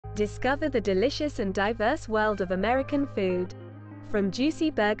Discover the delicious and diverse world of American food. From juicy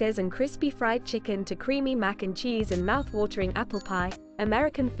burgers and crispy fried chicken to creamy mac and cheese and mouth-watering apple pie,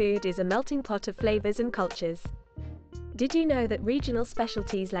 American food is a melting pot of flavors and cultures. Did you know that regional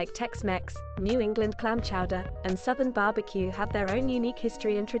specialties like Tex-Mex, New England clam chowder, and Southern barbecue have their own unique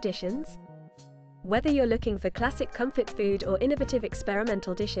history and traditions? Whether you're looking for classic comfort food or innovative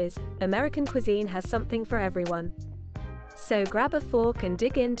experimental dishes, American cuisine has something for everyone. So grab a fork and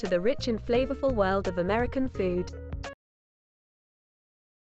dig into the rich and flavorful world of American food.